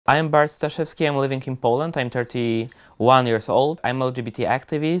I am Bart Staszewski, I'm living in Poland, I'm 31 years old, I'm LGBT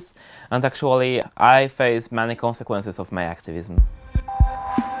activist, and actually I face many consequences of my activism.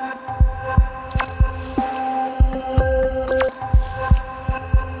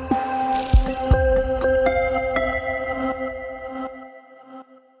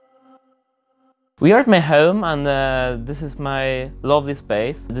 We are at my home, and this is my lovely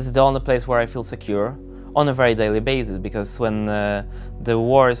space. This is the only place where I feel secure on a very daily basis, because when the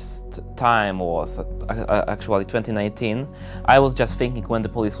worst time was actually 2019, I was just thinking when the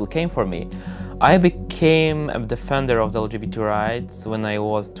police will came for me. I became a defender of the LGBT rights when I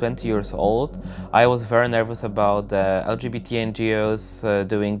was 20 years old. I was very nervous about the LGBT NGOs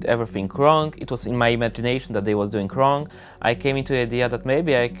doing everything wrong. It was in my imagination that they was doing wrong. I came into the idea that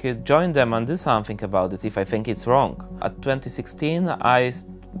maybe I could join them and do something about this if I think it's wrong. At 2016, I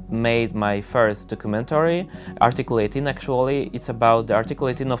made my first documentary, Article 18 actually. It's about the Article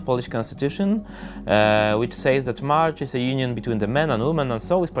 18 of Polish Constitution, which says that marriage is a union between the man and woman and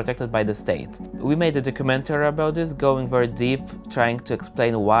so is protected by the state. We made a documentary about this, going very deep, trying to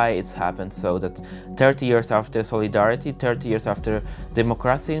explain why it's happened, so that 30 years after solidarity, 30 years after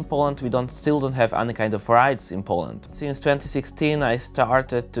democracy in Poland, we still don't have any kind of rights in Poland. Since 2016 I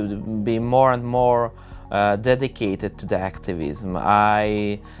started to be more and more dedicated to the activism.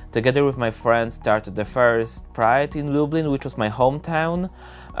 I, together with my friends, started the first Pride in Lublin, which was my hometown,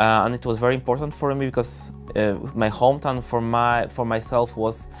 and it was very important for me because my hometown for myself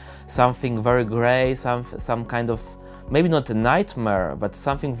was something very grey, some kind of, maybe not a nightmare, but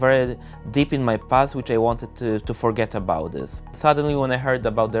something very deep in my past which I wanted to forget about this. Suddenly when I heard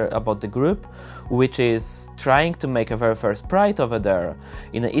about the group, which is trying to make a very first Pride over there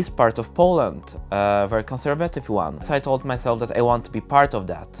in the east part of Poland, a very conservative one, so I told myself that I want to be part of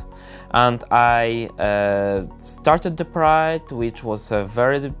that. And I started the Pride, which was a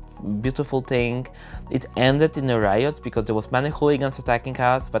very beautiful thing. It ended in the riots because there was many hooligans attacking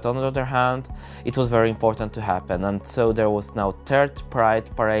us, but on the other hand, it was very important to happen. And so there was now third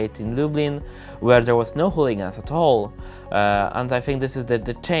Pride parade in Lublin, where there was no hooligans at all. And I think this is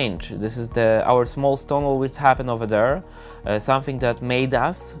the change. This is our small Stonewall which happened over there, something that made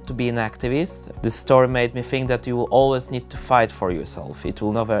us to be an activist. This story made me think that you will always need to fight for yourself. It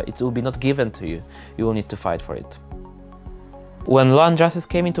will be not given to you. You will need to fight for it. When Law and Justice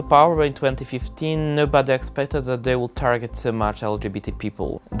came into power in 2015, nobody expected that they would target so much LGBT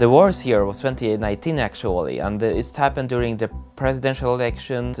people. The worst year was 2019 actually, and it happened during the presidential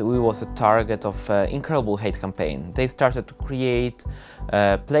elections. We was a target of incredible hate campaign. They started to create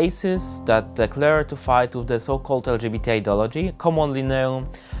places that declare to fight with the so-called LGBT ideology, commonly known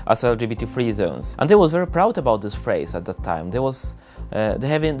as LGBT-free zones. And they was very proud about this phrase at that time.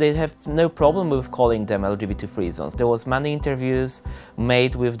 They have no problem with calling them LGBT-free zones. There was many interviews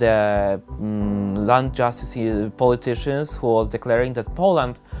made with the land justice politicians who was declaring that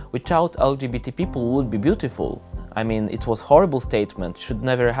Poland without LGBT people would be beautiful. I mean, it was a horrible statement, should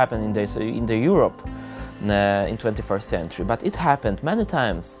never happen in the Europe in 21st century, but it happened many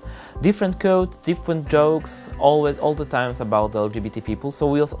times. Different quotes, different jokes, all the times about the LGBT people, so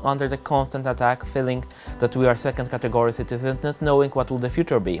we was under the constant attack, feeling that we are second category citizens, not knowing what will the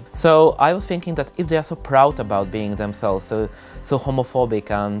future be. So I was thinking that if they are so proud about being themselves, so homophobic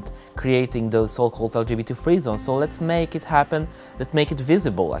and creating those so-called LGBT-free zones, so let's make it happen, let's make it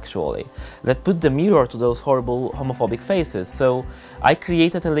visible actually. Let's put the mirror to those horrible homophobic faces. So I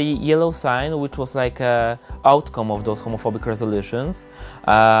created a yellow sign which was like a outcome of those homophobic resolutions,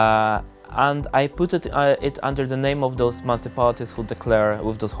 and I put it under the name of those municipalities who declare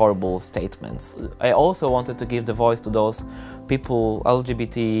with those horrible statements. I also wanted to give the voice to those people,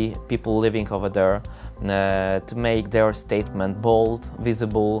 LGBT people living over there, to make their statement bold,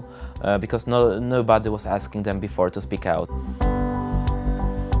 visible, because nobody was asking them before to speak out.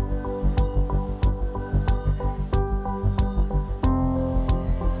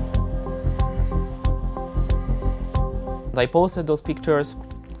 I posted those pictures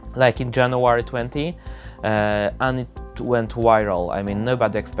like in January 20, and it went viral. I mean,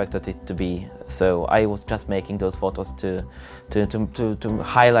 nobody expected it to be, so I was just making those photos to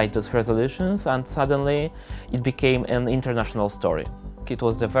highlight those resolutions, and suddenly it became an international story. It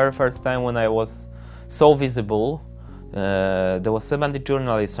was the very first time when I was so visible. There was so many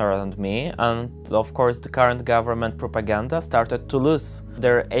journalists around me, and of course the current government propaganda started to lose.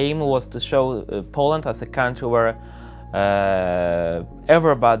 Their aim was to show Poland as a country where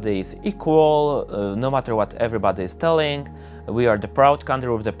everybody is equal, no matter what everybody is telling. We are the proud country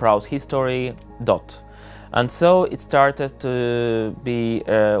with the proud history, And so it started to be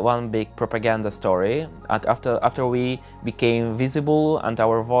one big propaganda story, and after we became visible and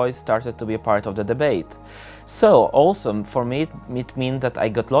our voice started to be a part of the debate. So also for me it means that I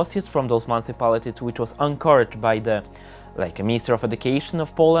got lawsuits from those municipalities, which was encouraged by the Minister of Education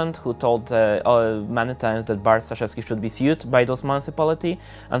of Poland, who told many times that Bart Staszewski should be sued by those municipalities,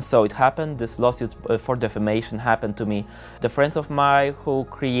 and so it happened. This lawsuit for defamation happened to me. The friends of mine who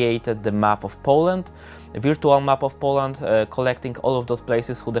created the map of Poland, a virtual map of Poland, collecting all of those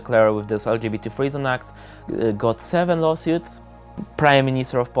places who declare with this LGBT free zone acts, got 7 lawsuits. Prime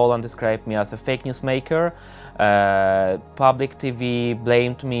Minister of Poland described me as a fake news maker. Public TV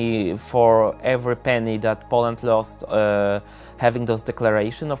blamed me for every penny that Poland lost having those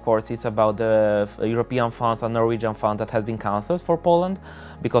declarations. Of course, it's about the European funds and Norwegian fund that had been cancelled for Poland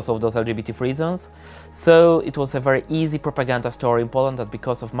because of those LGBT free zones. So it was a very easy propaganda story in Poland that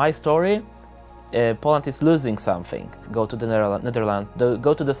because of my story, Poland is losing something. Go to the Netherlands,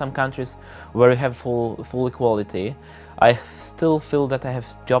 go to some countries where you have full equality. I still feel that I have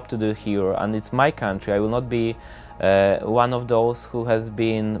a job to do here, and it's my country. I will not be one of those who has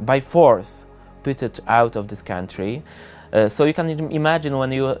been by force put out of this country. So you can imagine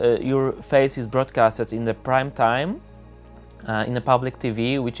when your face is broadcasted in the prime time, in the public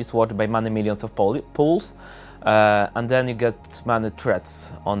TV, which is watched by many millions of Poles. And then you get many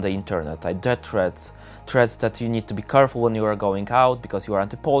threats on the internet, like death threats that you need to be careful when you are going out because you are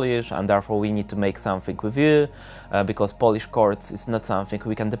anti-Polish, and therefore we need to make something with you because Polish courts is not something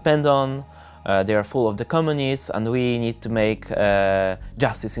we can depend on. They are full of the communists, and we need to make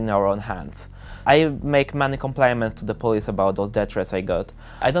justice in our own hands. I make many compliments to the police about those death threats I got.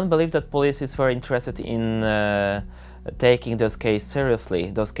 I don't believe that police is very interested in taking those cases seriously,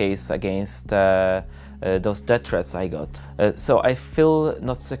 those cases against those death threats I got. So I feel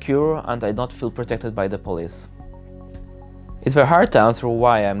not secure and I don't feel protected by the police. It's very hard to answer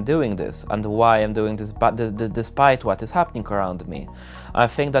why I'm doing this and why I'm doing this despite what is happening around me. I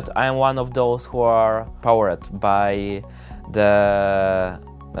think that I'm one of those who are powered by the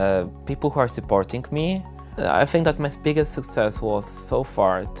people who are supporting me. I think that my biggest success was so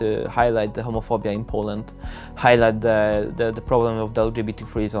far to highlight the homophobia in Poland, highlight the problem of the LGBT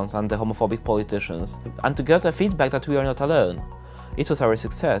free zones and the homophobic politicians, and to get a feedback that we are not alone. It was our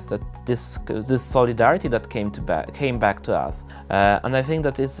success, that this solidarity that came back to us. And I think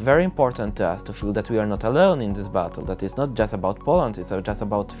that it's very important to us to feel that we are not alone in this battle, that it's not just about Poland, it's just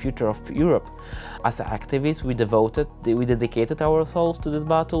about the future of Europe. As activists, we dedicated ourselves to this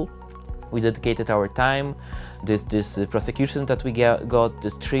battle. We dedicated our time, this prosecution that we got,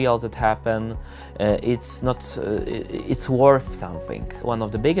 this trials that happen, it's worth something. One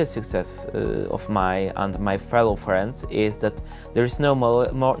of the biggest successes of my and my fellow friends is that there is no more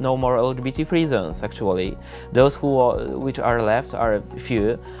LGBT free zones. Actually, those which are left are a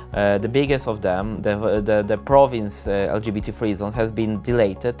few. The biggest of them, the province LGBT free zone, has been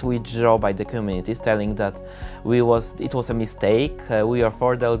deleted, withdrawn by the communities, telling that it was a mistake. We are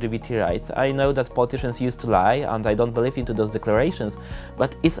for the LGBT rights. I know that politicians used to lie, and I don't believe into those declarations,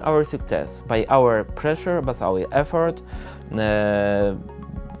 but it's our success. By our pressure, by our effort,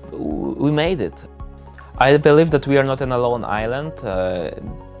 we made it. I believe that we are not an alone island.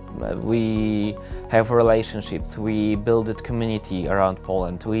 We have relationships, we build a community around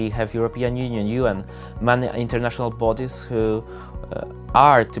Poland. We have European Union, UN, many international bodies who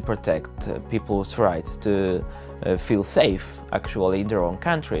are to protect people's rights to feel safe, actually, in their own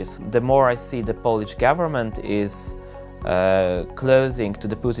countries. The more I see the Polish government is closing to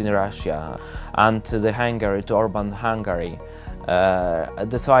the Putin Russia and to the Hungary, to Orban Hungary,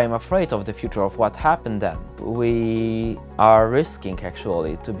 that's why I'm afraid of the future of what happened then. We are risking,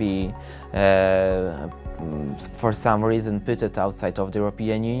 actually, to be for some reason put it outside of the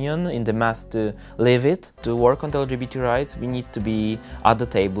European Union in the mass to leave it. To work on the LGBT rights, we need to be at the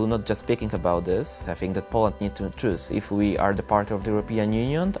table, not just speaking about this. I think that Poland needs to choose if we are the part of the European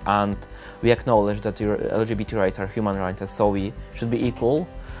Union and we acknowledge that LGBT rights are human rights, so we should be equal,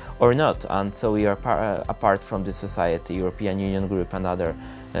 or not, and so we are apart from this society, European Union group and other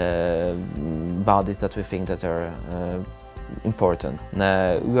bodies that we think that are important.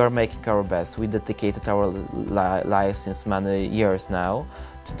 We are making our best. We dedicated our lives since many years now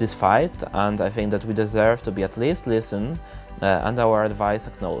to this fight, and I think that we deserve to be at least listened and our advice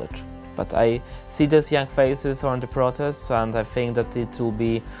acknowledged. But I see those young faces on the protests, and I think that it will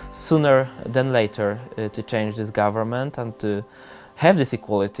be sooner than later to change this government and to have this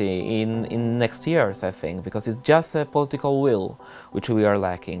equality in next years, I think, because it's just a political will which we are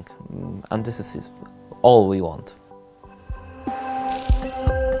lacking, and this is all we want.